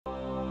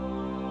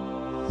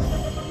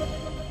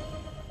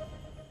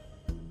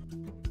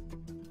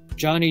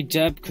Johnny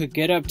Depp could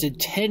get up to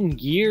 10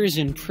 years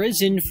in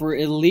prison for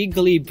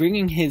illegally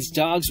bringing his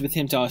dogs with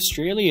him to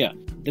Australia.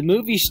 The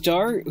movie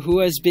star, who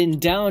has been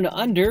down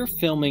under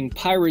filming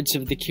Pirates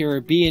of the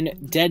Caribbean: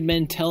 Dead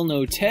Men Tell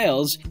No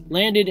Tales,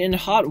 landed in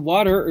hot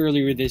water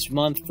earlier this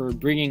month for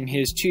bringing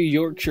his 2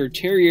 Yorkshire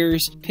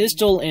Terriers,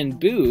 Pistol and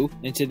Boo,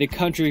 into the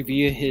country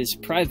via his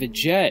private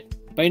jet.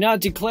 By not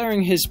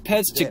declaring his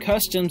pets to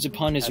customs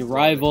upon his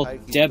arrival,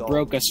 Depp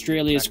broke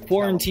Australia's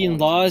quarantine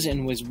laws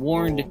and was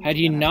warned, had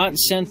he not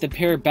sent the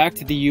pair back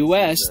to the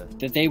US,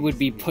 that they would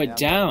be put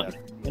down.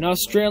 An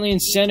Australian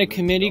Senate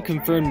committee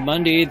confirmed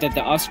Monday that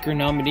the Oscar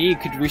nominee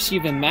could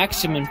receive a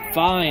maximum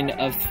fine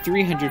of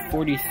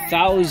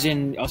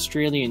 340,000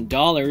 Australian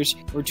dollars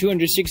or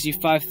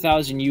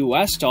 265,000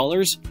 US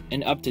dollars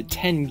and up to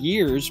 10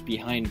 years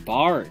behind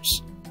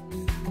bars.